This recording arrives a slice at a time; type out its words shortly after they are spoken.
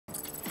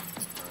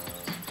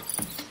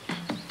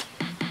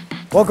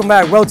Welcome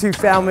back, WeldTube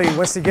family.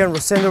 Once again,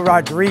 Rosendo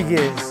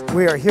Rodriguez.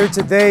 We are here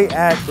today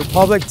at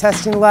Republic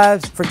Testing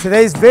Labs. For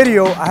today's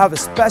video, I have a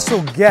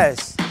special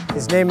guest.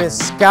 His name is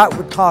Scott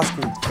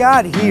Witkowski.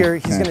 Scott here,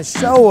 he's gonna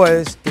show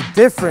us the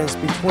difference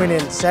between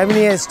an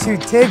ER70S-2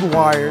 TIG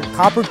wire,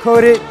 copper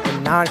coated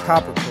and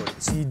non-copper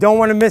coated. So you don't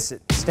wanna miss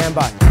it. Stand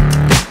by.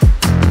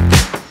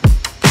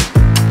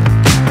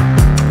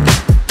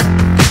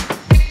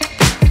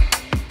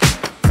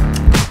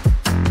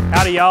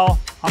 Howdy y'all,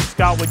 I'm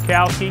Scott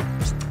Witkowski.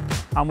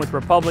 I'm with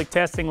Republic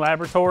Testing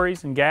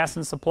Laboratories and Gas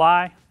and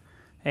Supply,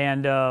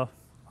 and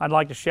I'd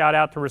like to shout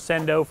out to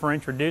Rosendo for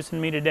introducing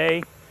me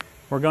today.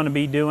 We're going to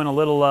be doing a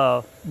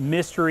little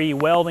mystery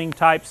welding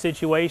type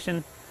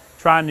situation,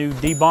 trying to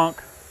debunk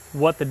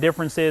what the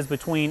difference is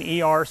between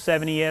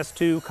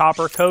ER70S-2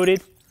 copper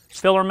coated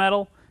filler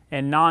metal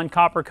and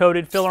non-copper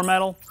coated filler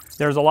metal.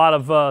 There's a lot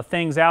of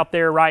things out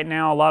there right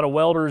now. A lot of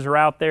welders are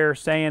out there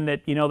saying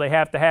that, you know, they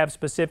have to have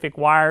specific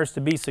wires to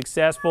be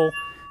successful.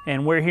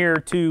 And we're here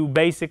to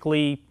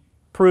basically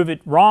prove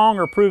it wrong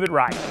or prove it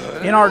right.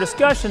 In our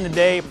discussion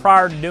today,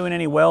 prior to doing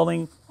any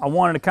welding, I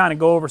wanted to kind of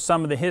go over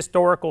some of the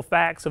historical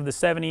facts of the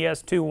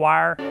 70S-2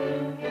 wire.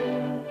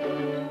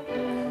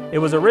 It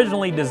was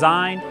originally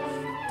designed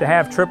to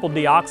have triple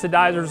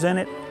deoxidizers in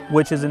it,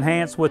 which is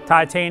enhanced with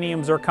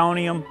titanium,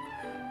 zirconium,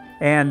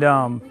 and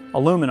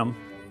aluminum,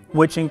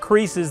 which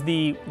increases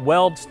the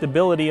weld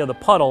stability of the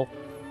puddle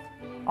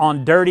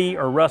on dirty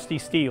or rusty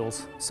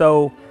steels.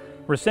 So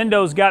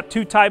Rosendo's got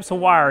two types of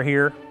wire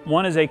here.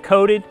 One is a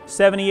coated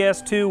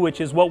 70S-2,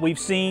 which is what we've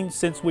seen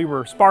since we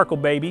were sparkle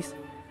babies.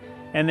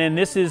 And then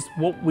this is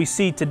what we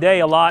see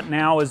today a lot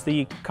now is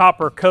the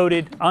copper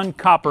coated,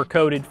 uncopper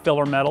coated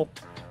filler metal.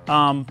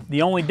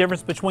 The only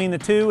difference between the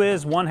two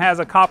is one has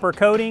a copper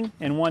coating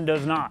and one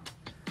does not.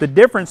 The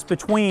difference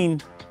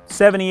between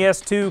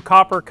 70S-2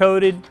 copper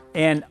coated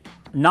and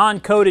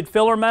non-coated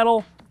filler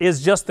metal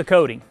is just the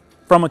coating.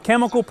 From a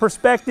chemical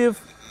perspective,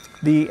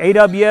 the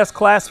AWS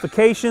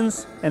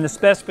classifications and the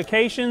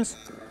specifications,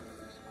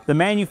 the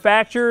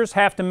manufacturers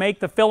have to make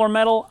the filler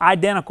metal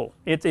identical.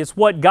 It's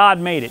what God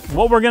made it.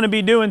 What we're going to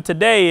be doing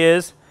today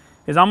is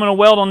I'm going to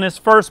weld on this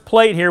first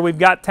plate here we've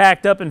got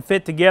tacked up and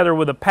fit together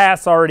with a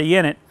pass already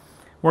in it.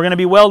 We're going to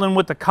be welding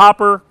with the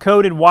copper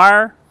coated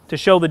wire to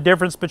show the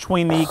difference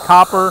between the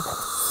copper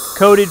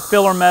coated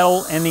filler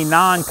metal and the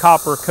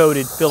non-copper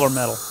coated filler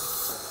metal.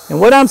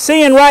 And what I'm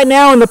seeing right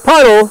now in the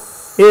puddle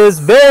is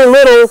very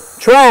little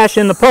trash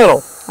in the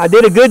puddle. I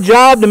did a good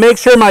job to make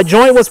sure my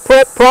joint was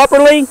prepped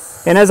properly,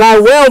 and as I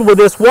weld with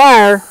this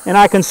wire and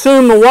I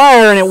consume the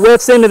wire and it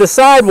wets into the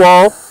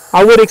sidewall,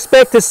 I would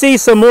expect to see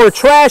some more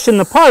trash in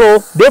the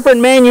puddle.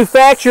 Different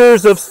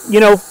manufacturers of,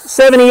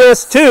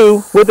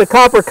 70S-2 with the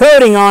copper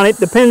coating on it,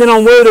 depending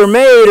on where they're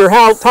made or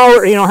how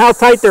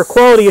tight their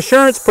quality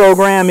assurance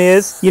program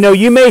is,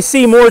 you may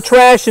see more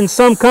trash in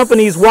some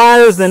companies'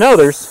 wires than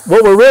others.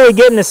 What we're really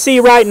getting to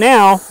see right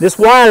now, this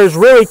wire is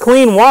really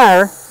clean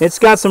wire. It's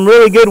got some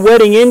really good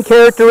wetting in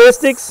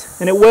characteristics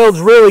and it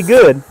welds really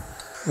good.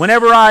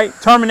 Whenever I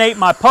terminate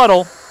my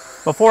puddle,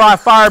 before I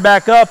fire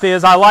back up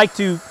I like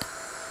to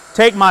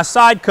take my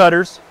side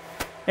cutters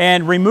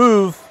and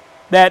remove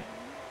that,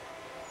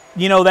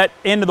 that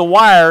end of the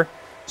wire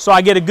so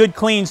I get a good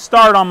clean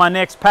start on my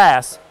next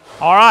pass.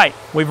 All right,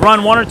 we've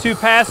run one or two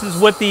passes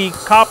with the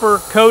copper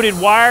coated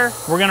wire.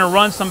 We're gonna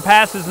run some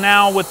passes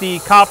now with the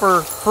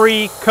copper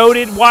free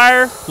coated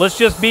wire. Let's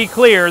just be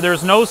clear,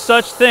 there's no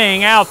such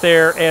thing out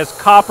there as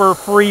copper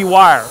free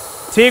wire.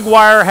 TIG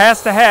wire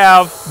has to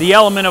have the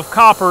element of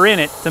copper in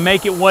it to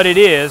make it what it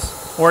is,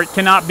 or it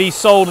cannot be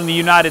sold in the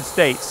United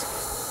States.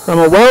 From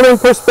a welding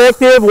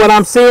perspective, what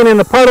I'm seeing in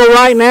the puddle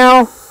right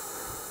now,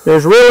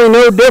 there's really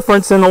no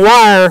difference in the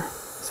wire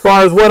as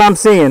far as what I'm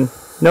seeing.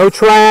 No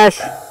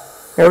trash,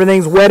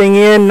 everything's wetting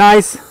in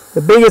nice.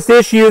 The biggest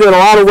issue that a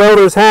lot of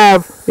welders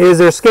have is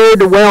they're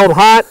scared to weld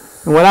hot.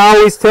 And what I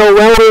always tell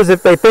welders,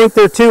 if they think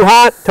they're too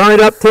hot, turn it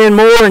up 10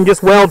 more and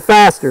just weld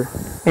faster.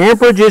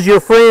 Amperage is your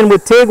friend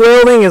with TIG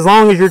welding as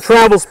long as your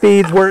travel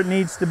speed's where it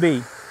needs to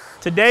be.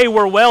 Today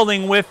we're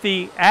welding with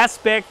the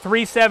Aspect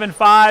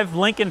 375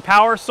 Lincoln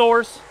power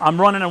source. I'm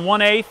running a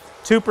 1/8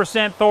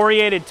 2%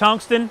 thoriated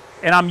tungsten,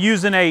 and I'm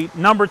using a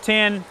number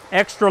 10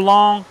 extra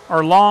long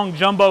or long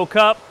jumbo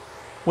cup,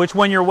 which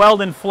when you're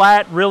welding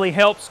flat really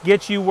helps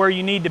get you where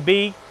you need to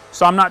be,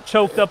 so I'm not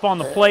choked up on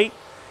the plate,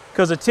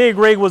 because a TIG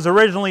rig was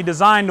originally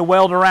designed to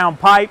weld around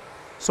pipe,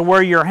 so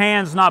where your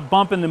hand's not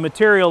bumping the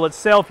material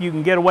itself, you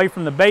can get away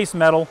from the base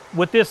metal.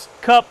 With this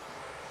cup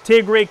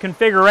TIG rig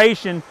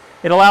configuration,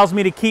 it allows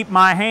me to keep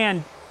my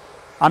hand,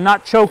 I'm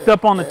not choked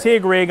up on the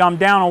TIG rig, I'm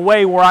down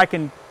away where I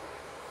can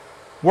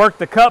work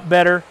the cup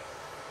better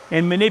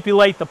and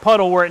manipulate the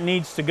puddle where it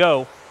needs to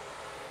go.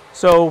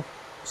 So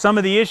some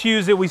of the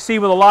issues that we see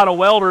with a lot of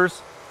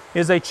welders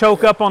is they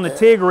choke up on the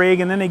TIG rig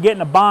and then they get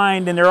in a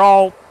bind and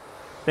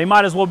they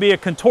might as well be a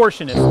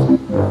contortionist.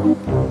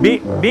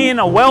 Being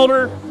a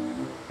welder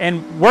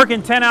and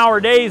working 10-hour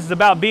days is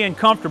about being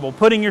comfortable,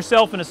 putting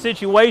yourself in a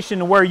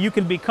situation where you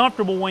can be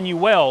comfortable when you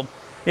weld.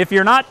 If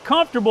you're not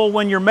comfortable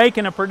when you're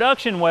making a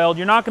production weld,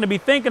 you're not going to be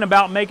thinking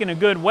about making a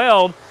good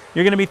weld.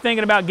 You're going to be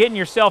thinking about getting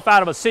yourself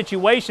out of a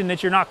situation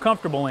that you're not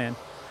comfortable in.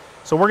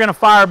 So we're going to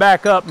fire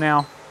back up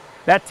now.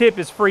 That tip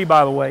is free,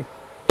 by the way.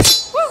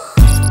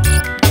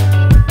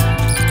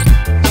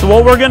 So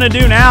what we're going to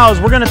do now is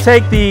we're going to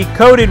take the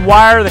coated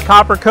wire, the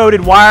copper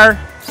coated wire,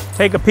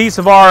 take a piece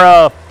of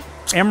our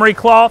emery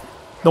cloth.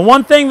 The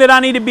one thing that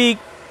I need to be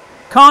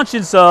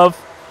conscious of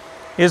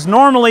is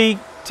normally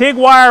TIG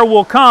wire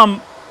will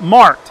come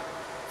marked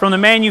from the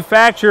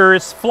manufacturer.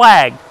 It's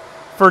flagged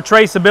for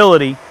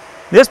traceability.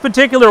 This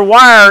particular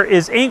wire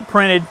is ink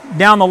printed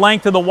down the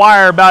length of the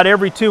wire about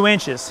every 2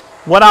 inches.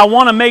 What I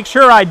want to make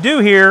sure I do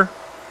here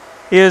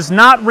is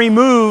not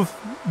remove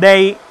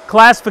the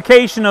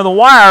classification of the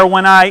wire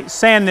when I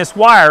sand this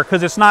wire,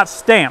 because it's not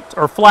stamped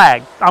or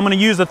flagged. I'm going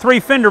to use a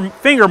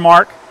 3-finger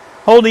mark,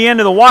 hold the end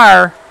of the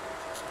wire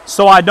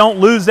so I don't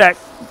lose that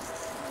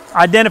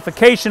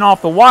identification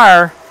off the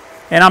wire,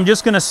 and I'm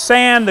just going to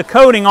sand the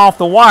coating off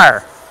the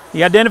wire.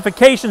 The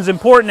identification is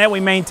important that we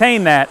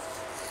maintain that,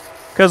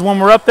 because when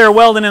we're up there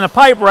welding in a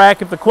pipe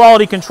rack, if the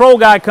quality control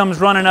guy comes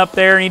running up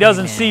there and he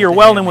doesn't see you're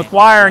welding with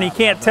wire and he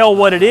can't tell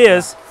what it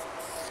is,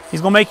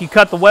 he's going to make you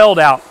cut the weld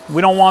out.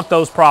 We don't want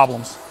those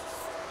problems.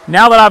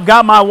 Now that I've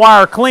got my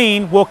wire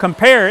clean, we'll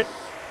compare it.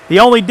 The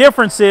only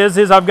difference is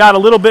I've got a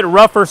little bit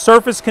rougher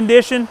surface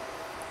condition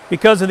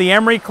because of the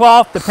emery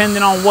cloth,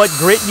 depending on what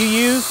grit you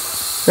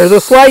use. There's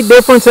a slight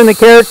difference in the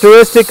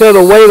characteristic of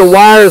the way the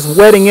wire is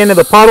wetting into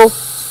the puddle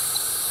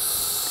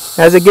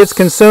as it gets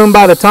consumed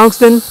by the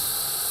tungsten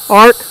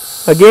arc.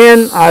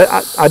 Again,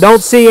 I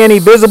don't see any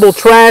visible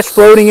trash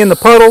floating in the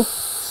puddle,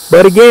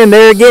 but again,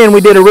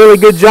 we did a really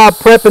good job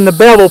prepping the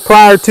bevel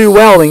prior to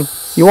welding.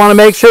 You want to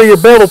make sure your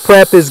bevel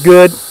prep is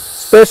good,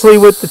 especially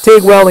with the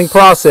TIG welding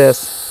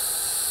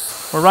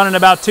process. We're running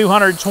about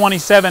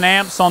 227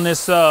 amps on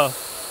this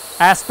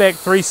Aspect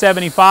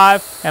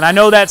 375, and I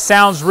know that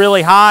sounds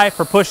really high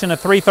for pushing a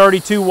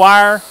 332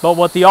 wire, but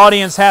what the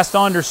audience has to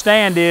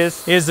understand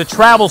is the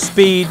travel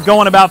speed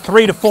going about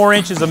 3 to 4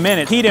 inches a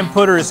minute. Heat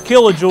inputter is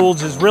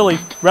kilojoules, is really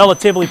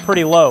relatively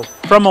pretty low.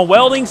 From a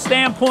welding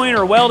standpoint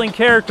or welding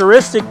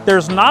characteristic,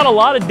 there's not a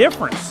lot of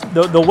difference.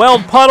 The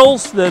weld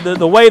puddles,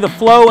 the way the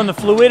flow and the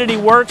fluidity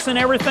works and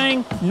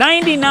everything,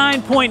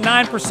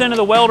 99.9% of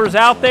the welders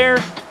out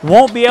there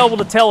won't be able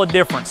to tell a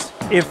difference.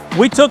 If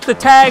we took the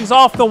tags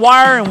off the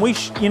wire and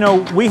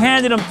we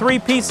handed them 3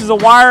 pieces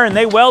of wire and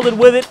they welded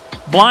with it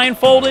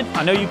blindfolded,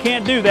 I know you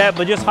can't do that,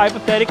 but just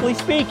hypothetically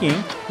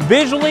speaking,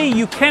 visually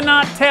you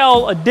cannot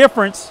tell a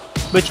difference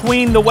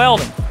between the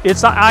welding.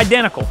 It's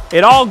identical.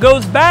 It all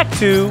goes back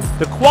to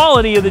the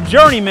quality of the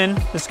journeyman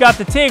that's got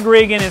the TIG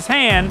rig in his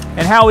hand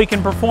and how he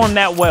can perform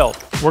that weld.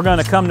 We're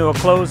going to come to a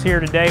close here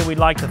today. We'd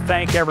like to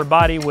thank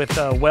everybody with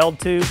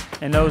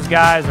WeldTube, and those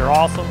guys are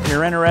awesome. If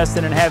you're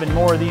interested in having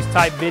more of these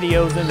type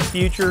videos in the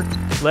future,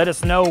 let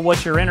us know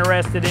what you're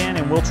interested in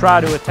and we'll try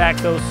to attack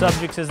those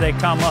subjects as they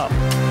come up.